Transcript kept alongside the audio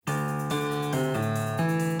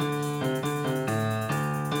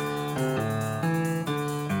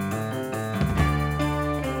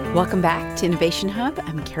Welcome back to Innovation Hub.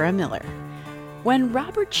 I'm Kara Miller. When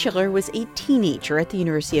Robert Shiller was a teenager at the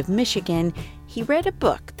University of Michigan, he read a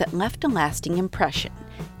book that left a lasting impression.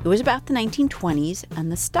 It was about the 1920s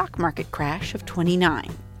and the stock market crash of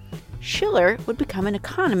 '29. Shiller would become an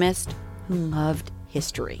economist who loved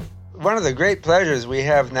history. One of the great pleasures we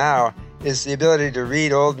have now is the ability to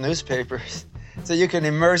read old newspapers so you can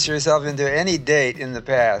immerse yourself into any date in the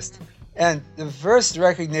past. And the first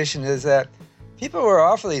recognition is that people were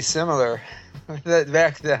awfully similar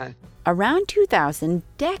back then. Around 2000,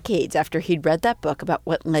 decades after he'd read that book about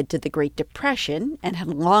what led to the Great Depression and had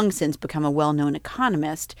long since become a well-known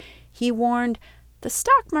economist, he warned the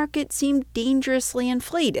stock market seemed dangerously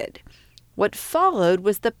inflated. What followed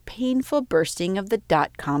was the painful bursting of the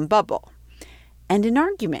dot-com bubble, and an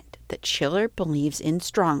argument that Shiller believes in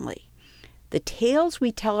strongly. The tales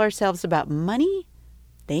we tell ourselves about money,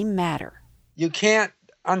 they matter. You can't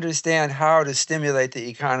understand how to stimulate the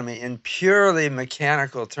economy in purely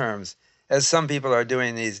mechanical terms, as some people are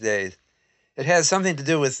doing these days. It has something to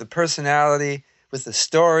do with the personality, with the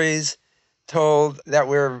stories told that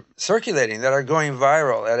we're circulating, that are going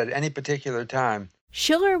viral at any particular time.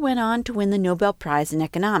 Shiller went on to win the Nobel Prize in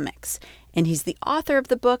Economics, and he's the author of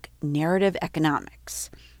the book Narrative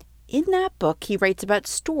Economics. In that book, he writes about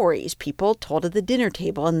stories people told at the dinner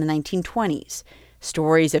table in the 1920s.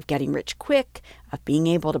 Stories of getting rich quick, of being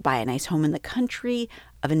able to buy a nice home in the country,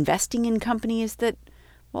 of investing in companies that,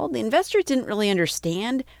 well, the investors didn't really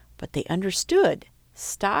understand, but they understood.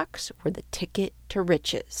 Stocks were the ticket to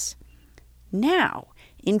riches. Now,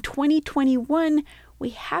 in 2021, we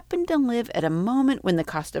happen to live at a moment when the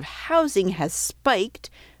cost of housing has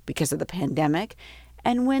spiked because of the pandemic,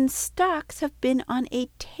 and when stocks have been on a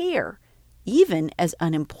tear, even as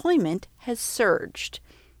unemployment has surged.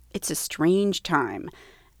 It's a strange time.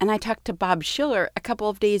 And I talked to Bob Shiller a couple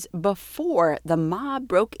of days before the mob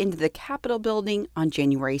broke into the Capitol building on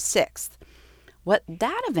January 6th. What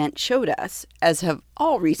that event showed us, as have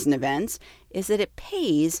all recent events, is that it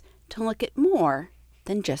pays to look at more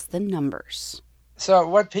than just the numbers. So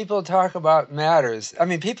what people talk about matters. I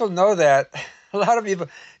mean, people know that. A lot of people,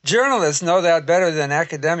 journalists know that better than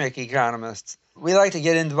academic economists. We like to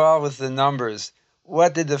get involved with the numbers.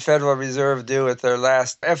 What did the Federal Reserve do at their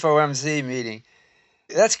last FOMC meeting?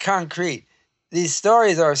 That's concrete. These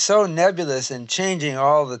stories are so nebulous and changing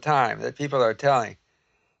all the time that people are telling.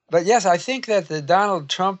 But yes, I think that the Donald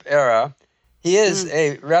Trump era, he is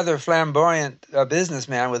a rather flamboyant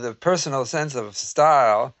businessman with a personal sense of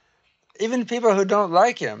style. Even people who don't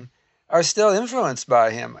like him are still influenced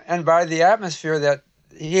by him and by the atmosphere that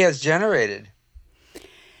he has generated.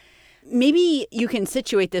 Maybe you can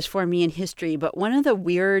situate this for me in history, but one of the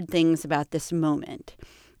weird things about this moment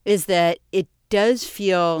is that it does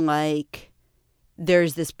feel like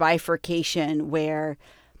there's this bifurcation where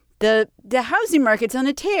the housing market's on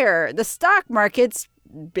a tear. The stock market's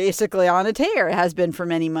basically on a tear. It has been for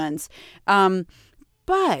many months. But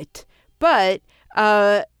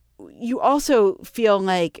you also feel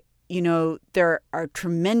like, you know, there are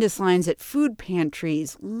tremendous lines at food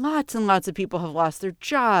pantries. Lots and lots of people have lost their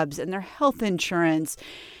jobs and their health insurance.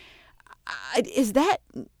 Is that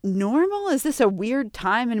normal? Is this a weird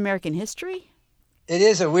time in American history? It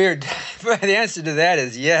is a weird, but the answer to that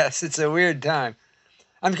is yes, it's a weird time.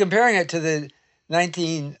 I'm comparing it to the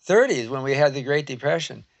 1930s when we had the Great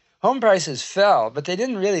Depression. Home prices fell, but they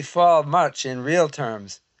didn't really fall much in real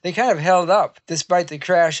terms. They kind of held up despite the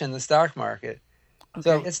crash in the stock market. Okay.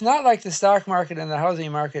 So it's not like the stock market and the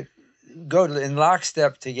housing market go in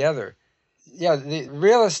lockstep together. Yeah, the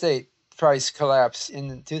real estate price collapse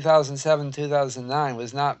in 2007, 2009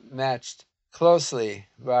 was not matched closely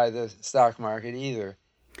by the stock market either.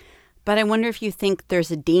 But I wonder if you think there's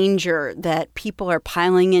a danger that people are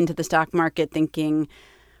piling into the stock market thinking,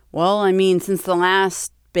 well, I mean, since the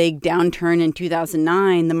last big downturn in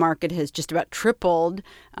 2009, the market has just about tripled.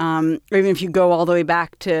 Or even if you go all the way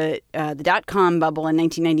back to the dot-com bubble in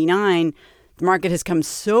 1999, the market has come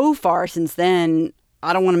so far since then,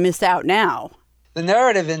 I don't want to miss out now. The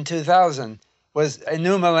narrative in 2000 was a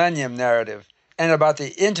new millennium narrative and about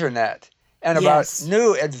the internet and about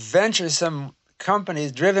new adventuresome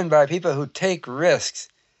companies driven by people who take risks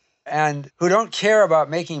and who don't care about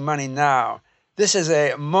making money now. This is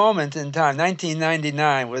a moment in time.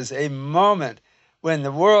 1999 was a moment when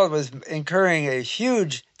the world was incurring a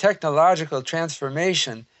huge technological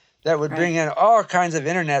transformation that would bring in all kinds of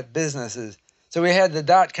internet businesses. So we had the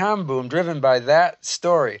dot-com boom driven by that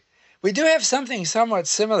story. We do have something somewhat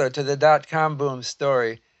similar to the dot-com boom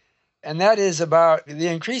story, and that is about the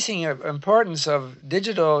increasing importance of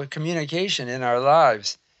digital communication in our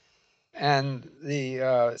lives. And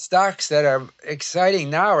the stocks that are exciting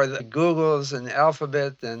now are the Googles and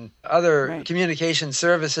Alphabet and other Right. communication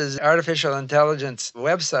services, artificial intelligence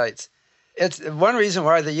websites. It's one reason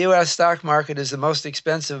why the U.S. stock market is the most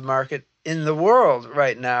expensive market in the world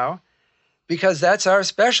right now, because that's our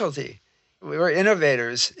specialty. We're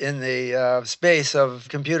innovators in the space of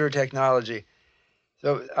computer technology.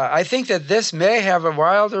 So I think that this may have a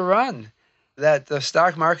wilder run, that the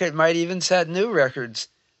stock market might even set new records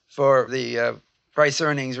for the price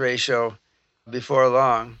earnings ratio before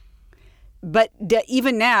long. But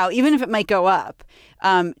even now, even if it might go up,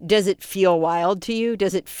 does it feel wild to you?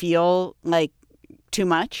 Does it feel like too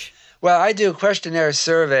much? Well, I do questionnaire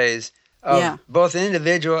surveys of Yeah. both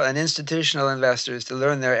individual and institutional investors to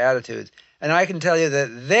learn their attitudes. And I can tell you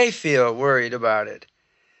that they feel worried about it.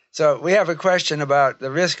 So we have a question about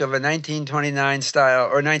the risk of a 1929 style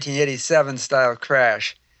or 1987 style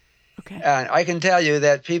crash. Okay. And I can tell you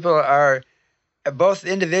that people are, both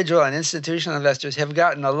individual and institutional investors have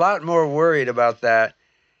gotten a lot more worried about that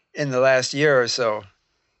in the last year or so.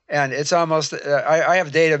 And it's almost, I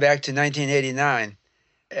have data back to 1989.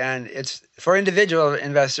 And it's, for individual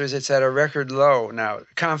investors, it's at a record low now.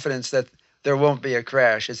 Confidence that there won't be a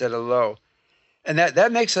crash is at a low. And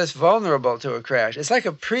that makes us vulnerable to a crash. It's like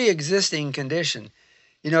a pre-existing condition.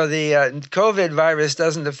 You know, the COVID virus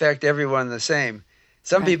doesn't affect everyone the same.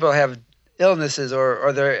 Some Right. people have illnesses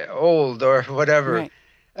or they're old or whatever, Right.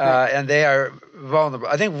 Right. and they are vulnerable.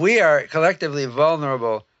 I think we are collectively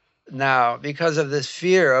vulnerable now because of this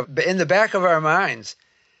fear of, in the back of our minds,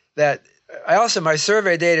 that my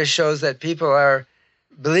survey data shows that people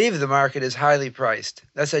believe the market is highly priced.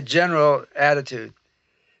 That's a general attitude.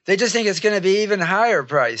 They just think it's going to be even higher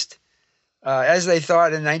priced, as they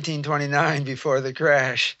thought in 1929 before the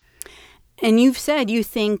crash. And you've said you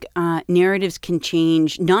think narratives can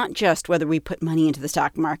change not just whether we put money into the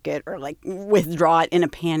stock market or like withdraw it in a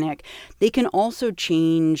panic. They can also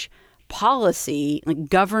change policy, like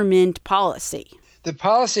government policy. The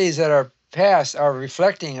policies that are passed are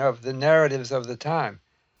reflecting of the narratives of the time.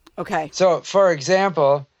 Okay. So, for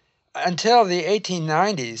example, until the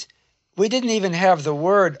 1890s, we didn't even have the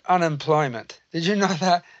word unemployment. Did you know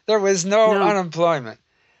that? There was no unemployment.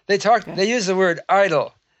 They used the word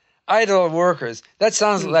idle workers. That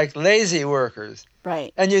sounds like lazy workers.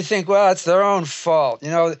 Right. And you think, well, it's their own fault.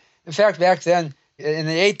 You know, in fact, back then in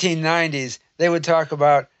the 1890s, they would talk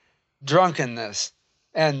about drunkenness.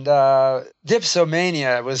 And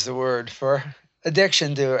dipsomania was the word for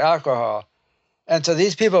addiction to alcohol. And so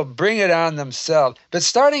these people bring it on themselves. But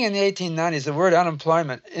starting in the 1890s, the word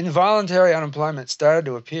unemployment, involuntary unemployment, started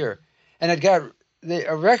to appear. And it got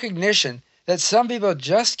a recognition that some people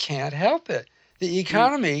just can't help it. The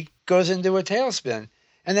economy goes into a tailspin.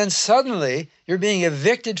 And then suddenly you're being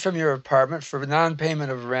evicted from your apartment for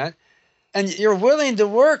non-payment of rent. And you're willing to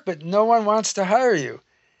work, but no one wants to hire you.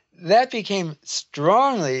 That became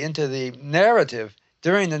strongly into the narrative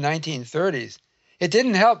during the 1930s. It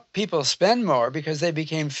didn't help people spend more because they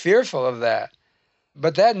became fearful of that.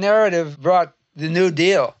 But that narrative brought the New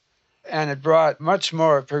Deal, and it brought much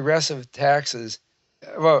more progressive taxes.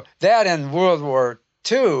 Well, that and World War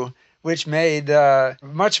II, which made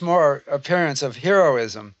much more appearance of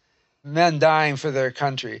heroism, men dying for their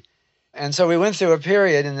country. And so we went through a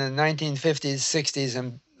period in the 1950s, 60s,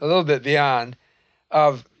 and a little bit beyond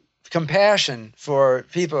of compassion for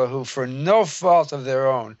people who, for no fault of their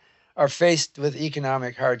own, are faced with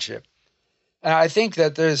economic hardship. And I think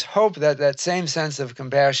that there's hope that that same sense of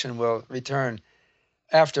compassion will return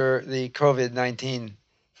after the COVID-19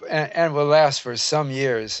 and will last for some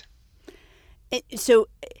years. So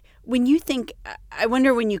when you think, I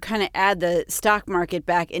wonder when you kind of add the stock market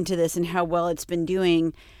back into this and how well it's been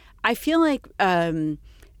doing, I feel like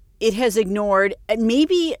it has ignored, and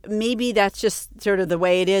maybe that's just sort of the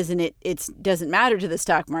way it is and it doesn't matter to the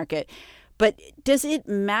stock market. But does it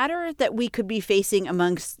matter that we could be facing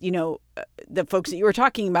amongst, the folks that you were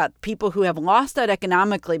talking about, people who have lost out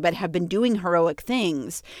economically but have been doing heroic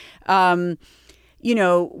things?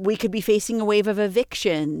 We could be facing a wave of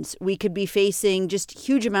evictions. We could be facing just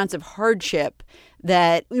huge amounts of hardship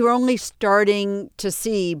that we were only starting to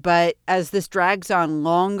see. But as this drags on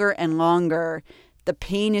longer and longer, the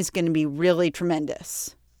pain is going to be really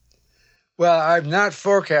tremendous. Well, I'm not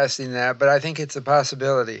forecasting that, but I think it's a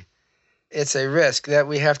possibility. It's a risk that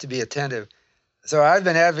we have to be attentive. So I've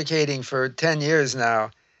been advocating for 10 years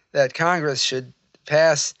now that Congress should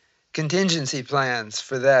pass contingency plans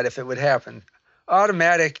for that if it would happen.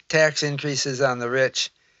 Automatic tax increases on the rich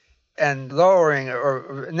and lowering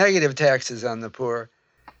or negative taxes on the poor.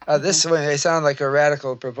 This may sound like a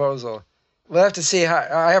radical proposal. We'll have to see how.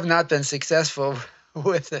 I have not been successful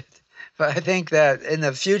with it, But I think that in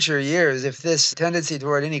the future years, if this tendency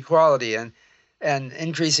toward inequality and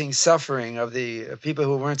increasing suffering of the people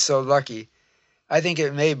who weren't so lucky, I think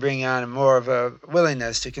it may bring on more of a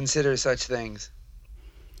willingness to consider such things.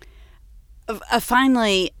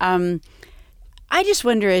 Finally, I just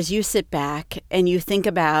wonder, as you sit back and you think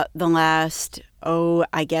about the last,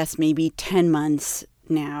 I guess maybe 10 months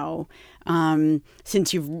now,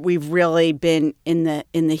 since we've really been in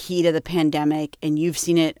the heat of the pandemic, and you've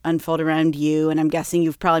seen it unfold around you, and I'm guessing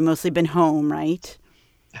you've probably mostly been home, right?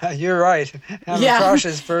 You're right. I'm a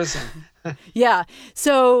cautious person. Yeah.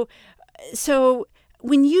 So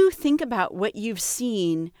when you think about what you've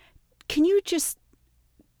seen, can you just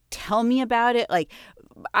tell me about it? Like,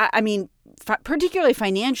 I mean, particularly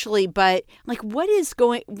financially, but like, what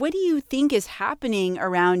do you think is happening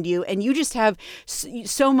around you? And you just have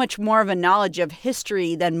so much more of a knowledge of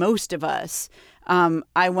history than most of us.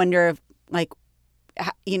 I wonder if, like,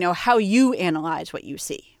 how you analyze what you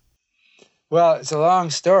see. Well, it's a long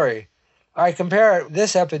story. I compare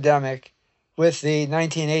this epidemic with the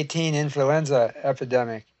 1918 influenza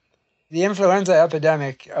epidemic. The influenza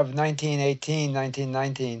epidemic of 1918,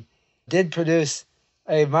 1919 did produce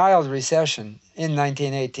a mild recession in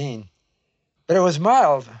 1918. But it was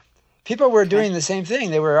mild. People were doing the same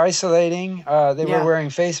thing. They were isolating. They were wearing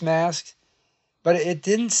face masks. But it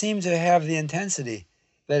didn't seem to have the intensity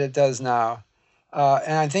that it does now.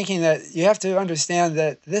 And I'm thinking that you have to understand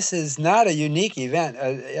that this is not a unique event.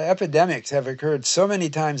 Epidemics have occurred so many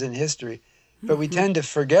times in history, but we tend to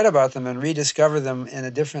forget about them and rediscover them in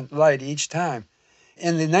a different light each time.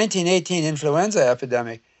 In the 1918 influenza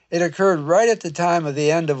epidemic, it occurred right at the time of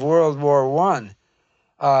the end of World War I.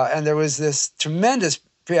 And there was this tremendous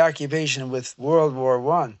preoccupation with World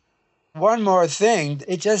War I. One more thing,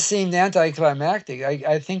 it just seemed anticlimactic.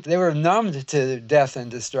 I think they were numbed to death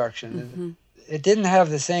and destruction. It didn't have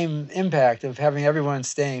the same impact of having everyone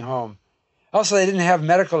staying home. Also, they didn't have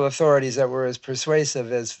medical authorities that were as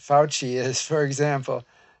persuasive as Fauci is, for example,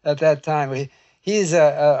 at that time. He's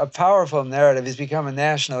a powerful narrative. He's become a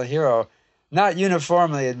national hero, not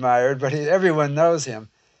uniformly admired, but everyone knows him.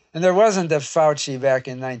 And there wasn't a Fauci back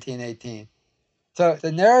in 1918. So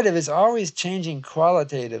the narrative is always changing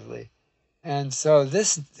qualitatively. And so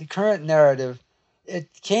the current narrative, it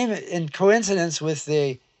came in coincidence with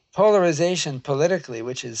the polarization politically,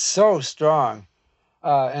 which is so strong,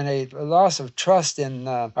 and a loss of trust in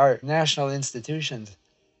our national institutions,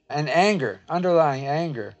 and anger, underlying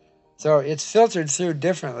anger. So it's filtered through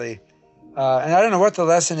differently. And I don't know what the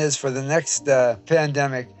lesson is for the next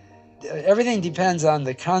pandemic. Everything depends on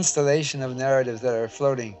the constellation of narratives that are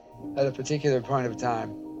floating at a particular point of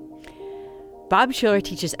time. Bob Shiller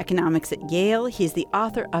teaches economics at Yale. He's the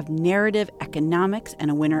author of Narrative Economics and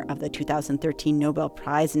a winner of the 2013 Nobel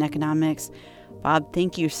Prize in Economics. Bob,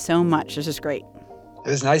 thank you so much. This is great. It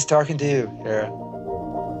was nice talking to you, Kara.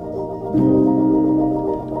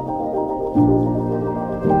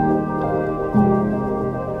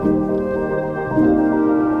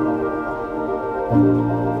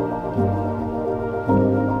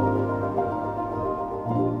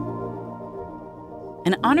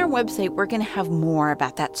 And on our website, we're going to have more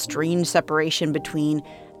about that strange separation between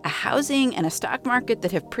a housing and a stock market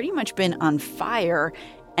that have pretty much been on fire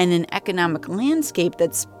and an economic landscape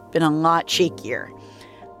that's been a lot shakier.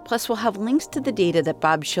 Plus, we'll have links to the data that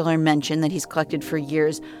Bob Shiller mentioned that he's collected for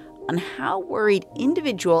years on how worried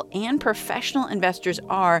individual and professional investors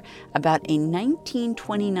are about a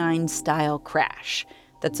 1929-style crash.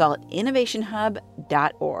 That's all at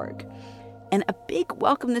innovationhub.org. And a big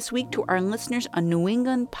welcome this week to our listeners on New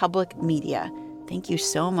England Public Media. Thank you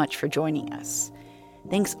so much for joining us.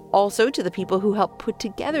 Thanks also to the people who helped put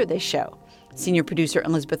together this show. Senior producer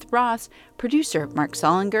Elizabeth Ross, producer Mark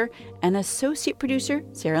Solinger, and associate producer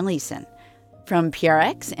Sarah Leeson. From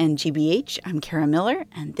PRX and GBH, I'm Kara Miller,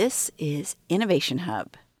 and this is Innovation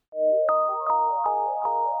Hub.